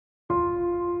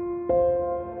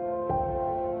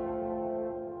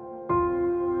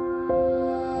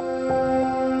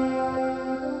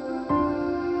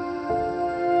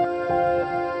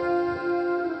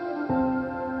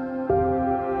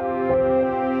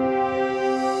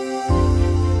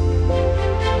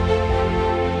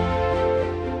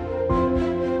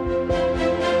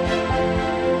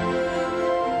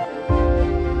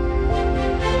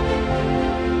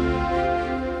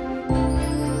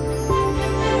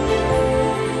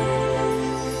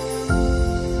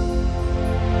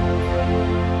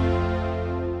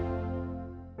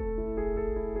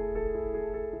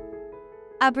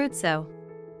Abruzzo.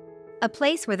 A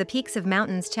place where the peaks of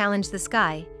mountains challenge the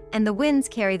sky, and the winds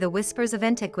carry the whispers of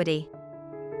antiquity.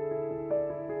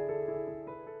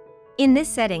 In this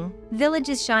setting,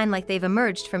 villages shine like they've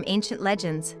emerged from ancient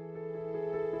legends.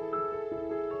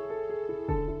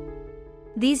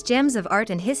 These gems of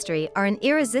art and history are an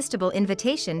irresistible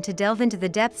invitation to delve into the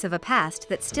depths of a past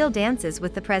that still dances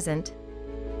with the present.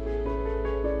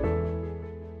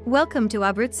 Welcome to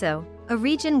Abruzzo, a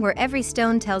region where every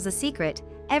stone tells a secret,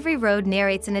 every road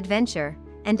narrates an adventure,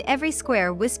 and every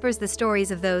square whispers the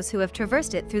stories of those who have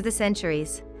traversed it through the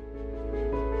centuries.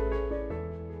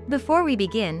 Before we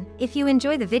begin, if you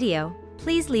enjoy the video,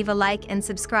 please leave a like and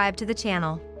subscribe to the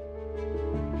channel.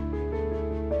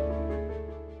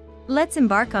 Let's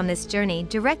embark on this journey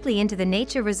directly into the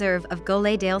nature reserve of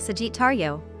Colle del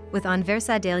Sagittario, with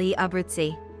Anversa degli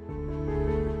Abruzzi.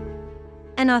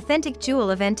 An authentic jewel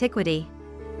of antiquity.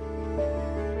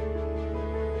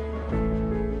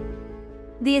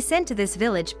 The ascent to this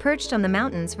village perched on the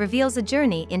mountains reveals a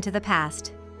journey into the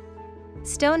past.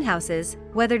 Stone houses,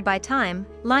 weathered by time,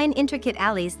 line intricate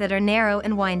alleys that are narrow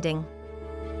and winding.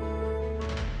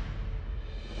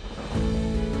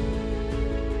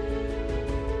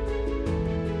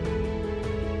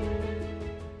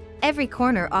 Every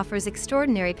corner offers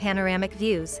extraordinary panoramic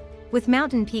views, with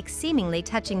mountain peaks seemingly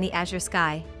touching the azure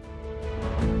sky.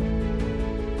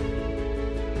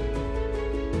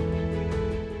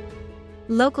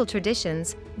 Local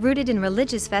traditions, rooted in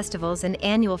religious festivals and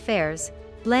annual fairs,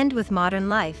 blend with modern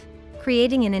life,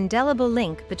 creating an indelible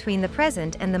link between the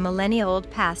present and the millennia-old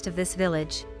past of this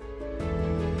village.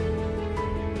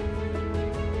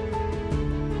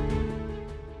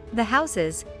 The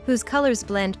houses, whose colors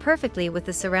blend perfectly with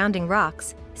the surrounding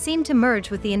rocks, seem to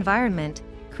merge with the environment,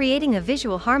 creating a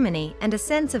visual harmony and a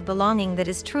sense of belonging that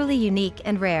is truly unique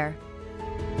and rare.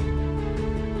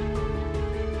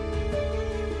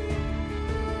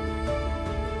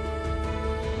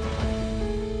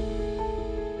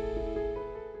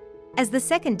 As the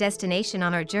second destination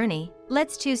on our journey,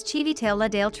 let's choose Civitella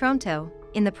del Tronto,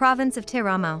 in the province of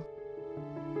Teramo.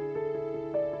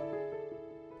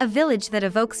 A village that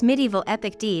evokes medieval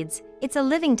epic deeds, it's a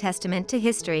living testament to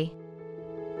history.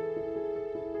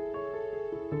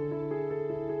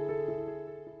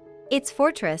 Its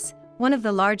fortress, one of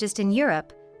the largest in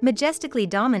Europe, majestically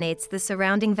dominates the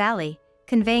surrounding valley,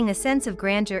 conveying a sense of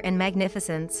grandeur and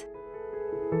magnificence.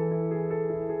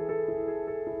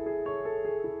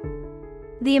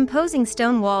 The imposing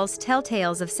stone walls tell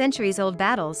tales of centuries-old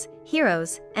battles,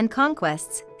 heroes, and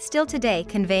conquests, still today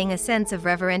conveying a sense of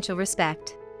reverential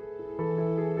respect.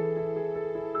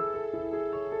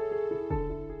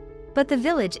 But the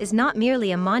village is not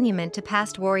merely a monument to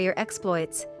past warrior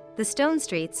exploits. The stone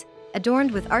streets,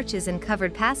 adorned with arches and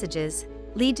covered passages,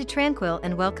 lead to tranquil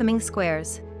and welcoming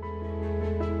squares.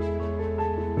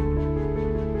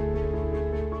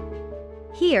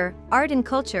 Here, art and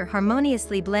culture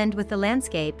harmoniously blend with the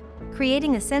landscape,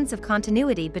 creating a sense of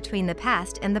continuity between the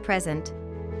past and the present.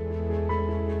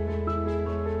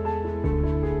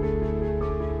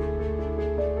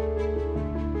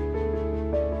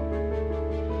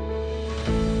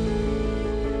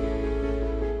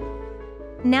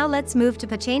 Now let's move to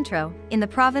Pacentro, in the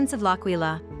province of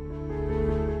L'Aquila.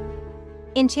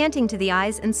 Enchanting to the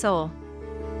eyes and soul.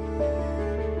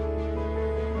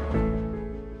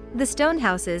 The stone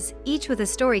houses, each with a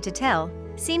story to tell,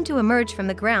 seem to emerge from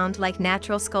the ground like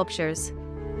natural sculptures.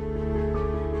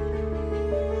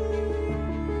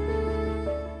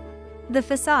 The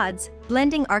facades,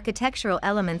 blending architectural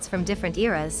elements from different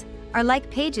eras, are like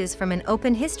pages from an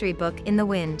open history book in the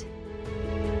wind.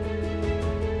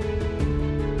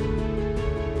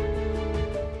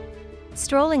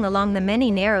 Strolling along the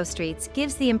many narrow streets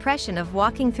gives the impression of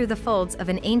walking through the folds of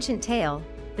an ancient tale,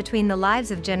 between the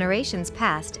lives of generations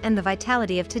past and the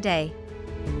vitality of today.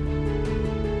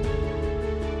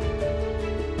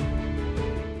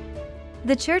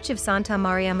 The Church of Santa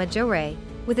Maria Maggiore,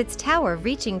 with its tower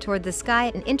reaching toward the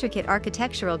sky and intricate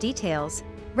architectural details,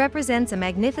 represents a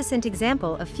magnificent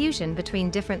example of fusion between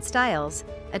different styles,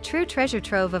 a true treasure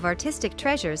trove of artistic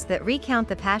treasures that recount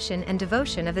the passion and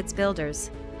devotion of its builders.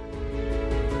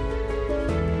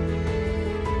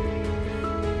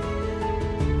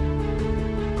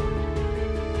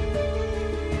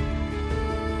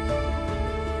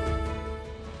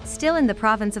 Still in the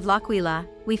province of L'Aquila,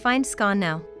 we find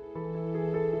Scanno.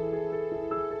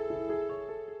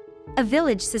 A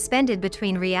village suspended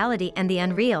between reality and the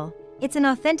unreal, it's an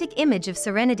authentic image of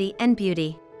serenity and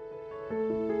beauty.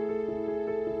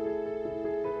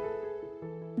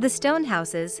 The stone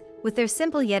houses, with their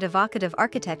simple yet evocative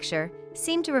architecture,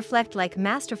 seem to reflect like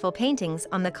masterful paintings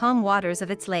on the calm waters of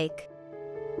its lake.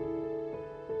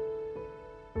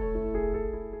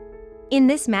 In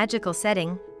this magical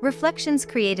setting, reflections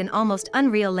create an almost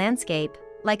unreal landscape,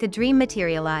 like a dream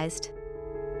materialized.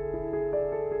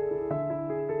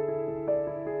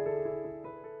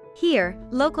 Here,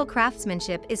 local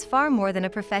craftsmanship is far more than a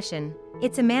profession.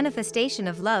 It's a manifestation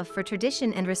of love for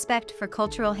tradition and respect for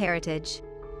cultural heritage.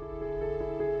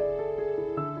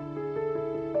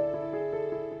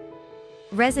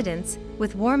 Residents,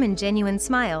 with warm and genuine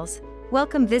smiles,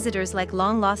 welcome visitors like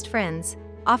long-lost friends,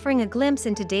 offering a glimpse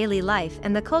into daily life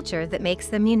and the culture that makes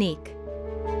them unique.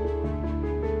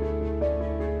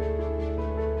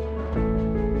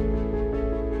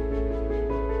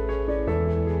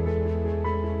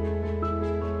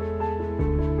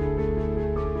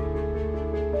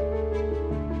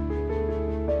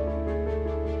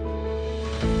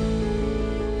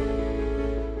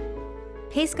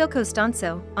 Paesco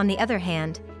Costanzo, on the other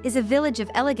hand, is a village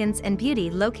of elegance and beauty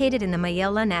located in the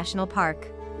Majella National Park.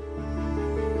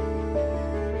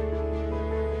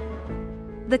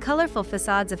 The colorful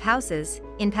facades of houses,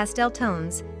 in pastel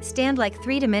tones, stand like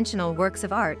three-dimensional works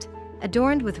of art,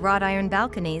 adorned with wrought iron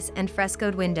balconies and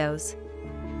frescoed windows.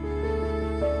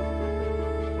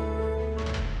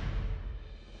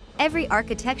 Every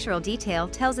architectural detail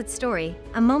tells its story,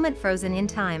 a moment frozen in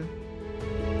time.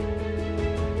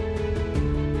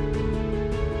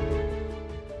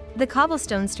 The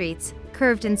cobblestone streets,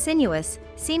 curved and sinuous,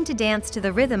 seem to dance to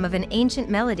the rhythm of an ancient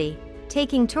melody,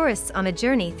 taking tourists on a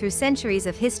journey through centuries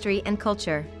of history and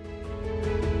culture.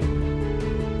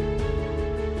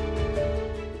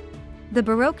 The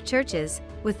Baroque churches,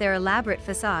 with their elaborate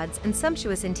facades and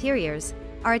sumptuous interiors,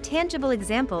 are a tangible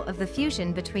example of the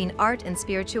fusion between art and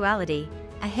spirituality,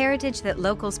 a heritage that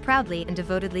locals proudly and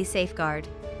devotedly safeguard.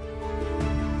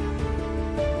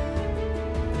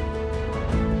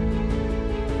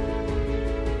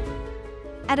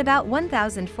 At about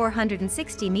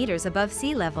 1,460 meters above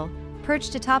sea level,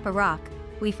 perched atop a rock,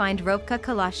 we find Rocca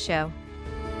Calascio.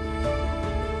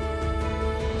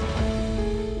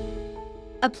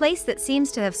 A place that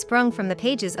seems to have sprung from the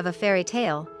pages of a fairy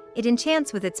tale, it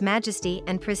enchants with its majesty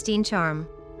and pristine charm.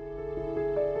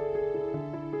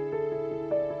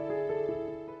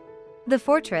 The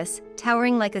fortress,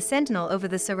 towering like a sentinel over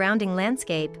the surrounding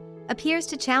landscape, appears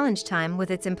to challenge time with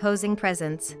its imposing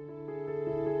presence.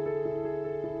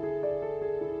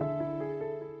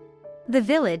 The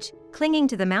village, clinging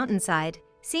to the mountainside,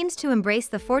 seems to embrace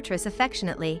the fortress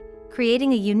affectionately,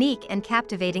 creating a unique and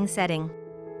captivating setting.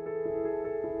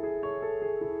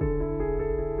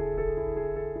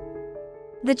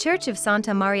 The Church of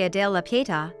Santa Maria della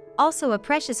Pietà, also a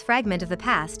precious fragment of the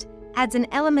past, adds an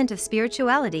element of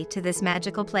spirituality to this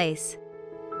magical place.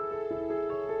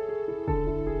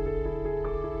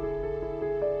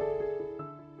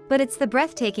 But it's the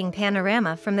breathtaking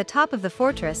panorama from the top of the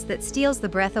fortress that steals the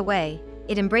breath away.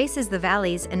 It embraces the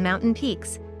valleys and mountain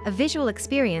peaks, a visual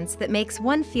experience that makes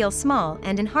one feel small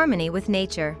and in harmony with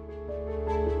nature.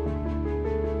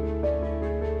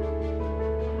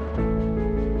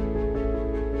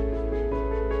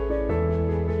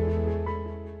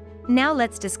 Now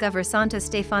let's discover Santo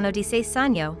Stefano di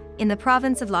Sessanio, in the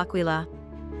province of L'Aquila.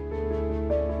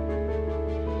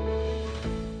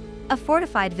 A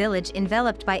fortified village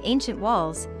enveloped by ancient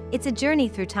walls, it's a journey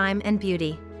through time and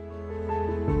beauty.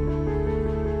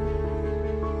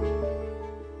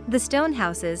 The stone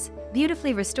houses,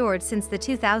 beautifully restored since the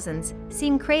 2000s,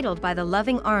 seem cradled by the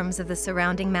loving arms of the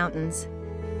surrounding mountains.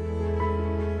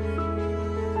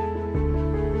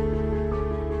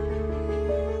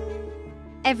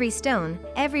 Every stone,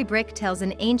 every brick tells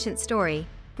an ancient story,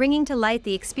 bringing to light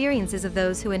the experiences of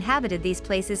those who inhabited these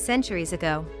places centuries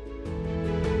ago.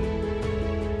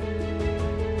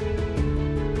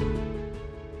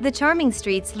 The charming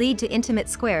streets lead to intimate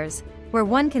squares, where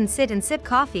one can sit and sip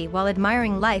coffee while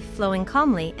admiring life flowing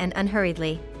calmly and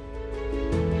unhurriedly.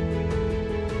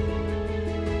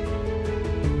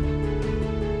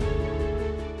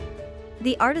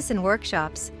 The artisan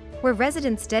workshops, where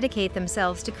residents dedicate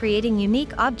themselves to creating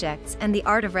unique objects and the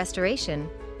art of restoration,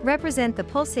 represent the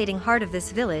pulsating heart of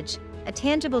this village, a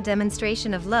tangible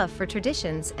demonstration of love for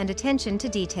traditions and attention to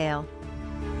detail.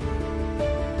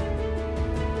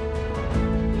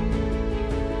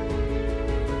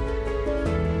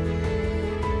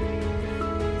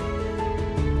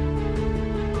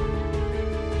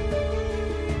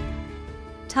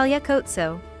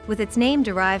 Tagliacozzo, with its name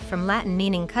derived from Latin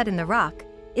meaning cut in the rock,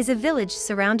 is a village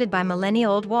surrounded by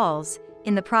millennia-old walls,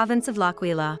 in the province of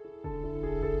L'Aquila.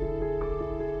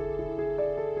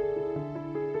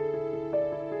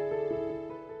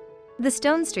 The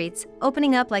stone streets,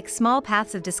 opening up like small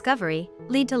paths of discovery,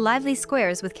 lead to lively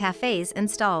squares with cafes and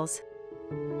stalls.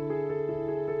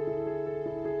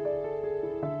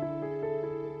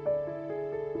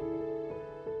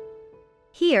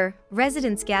 Here,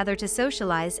 residents gather to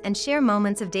socialize and share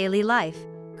moments of daily life,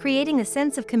 creating a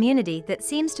sense of community that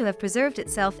seems to have preserved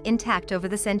itself intact over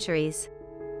the centuries.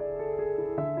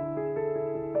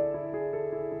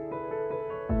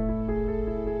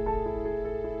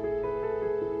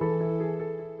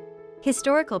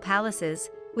 Historical palaces,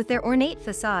 with their ornate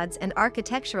facades and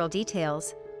architectural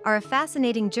details, are a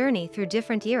fascinating journey through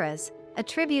different eras, a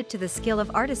tribute to the skill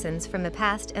of artisans from the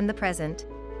past and the present.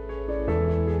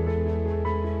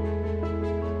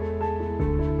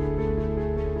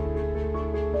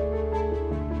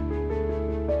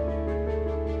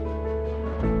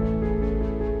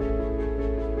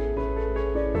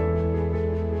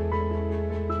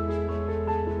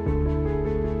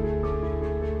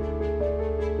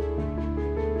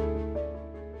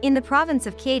 In the province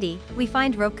of Chieti, we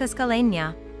find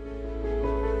Roccascalegna.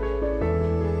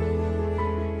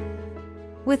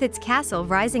 With its castle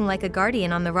rising like a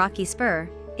guardian on the rocky spur,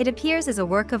 it appears as a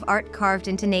work of art carved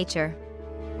into nature.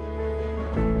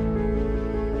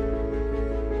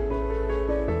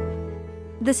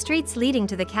 The streets leading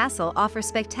to the castle offer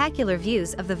spectacular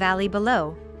views of the valley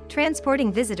below,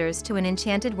 transporting visitors to an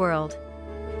enchanted world.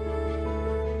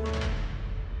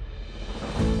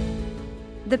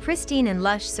 The pristine and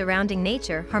lush surrounding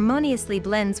nature harmoniously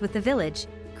blends with the village,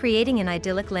 creating an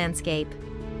idyllic landscape.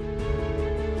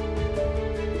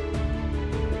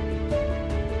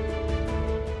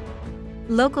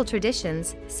 Local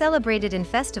traditions, celebrated in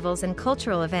festivals and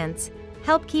cultural events,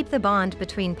 help keep the bond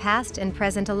between past and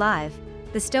present alive,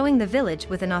 bestowing the village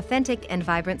with an authentic and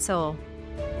vibrant soul.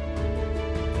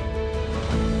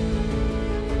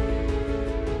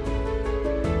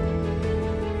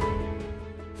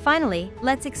 Finally,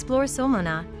 let's explore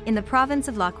Sulmona, in the province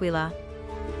of L'Aquila.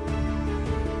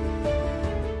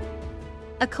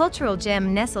 A cultural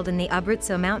gem nestled in the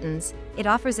Abruzzo mountains, it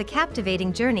offers a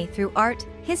captivating journey through art,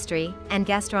 history, and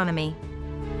gastronomy.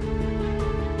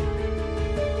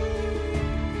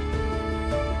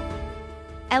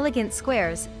 Elegant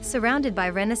squares, surrounded by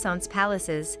Renaissance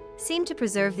palaces, seem to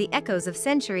preserve the echoes of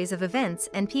centuries of events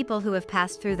and people who have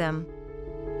passed through them.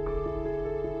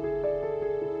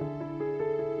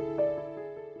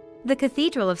 The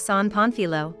Cathedral of San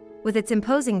Panfilo, with its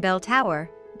imposing bell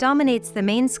tower, dominates the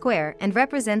main square and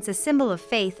represents a symbol of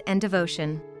faith and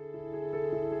devotion.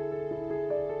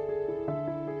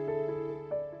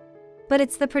 But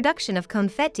it's the production of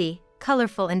confetti,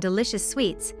 colorful and delicious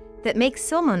sweets, that makes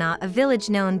Sulmona a village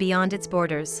known beyond its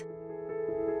borders.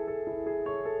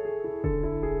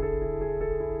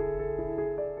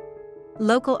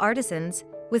 Local artisans,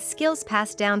 with skills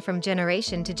passed down from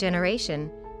generation to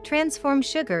generation, transform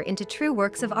sugar into true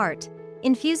works of art,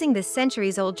 infusing this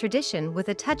centuries-old tradition with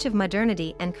a touch of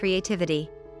modernity and creativity.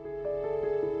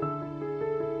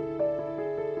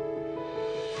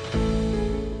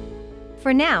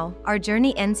 For now, our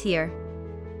journey ends here.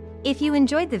 If you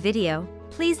enjoyed the video,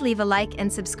 please leave a like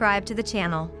and subscribe to the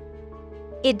channel.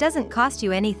 It doesn't cost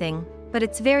you anything, but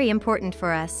it's very important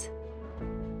for us.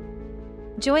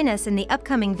 Join us in the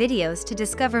upcoming videos to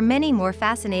discover many more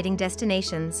fascinating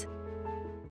destinations.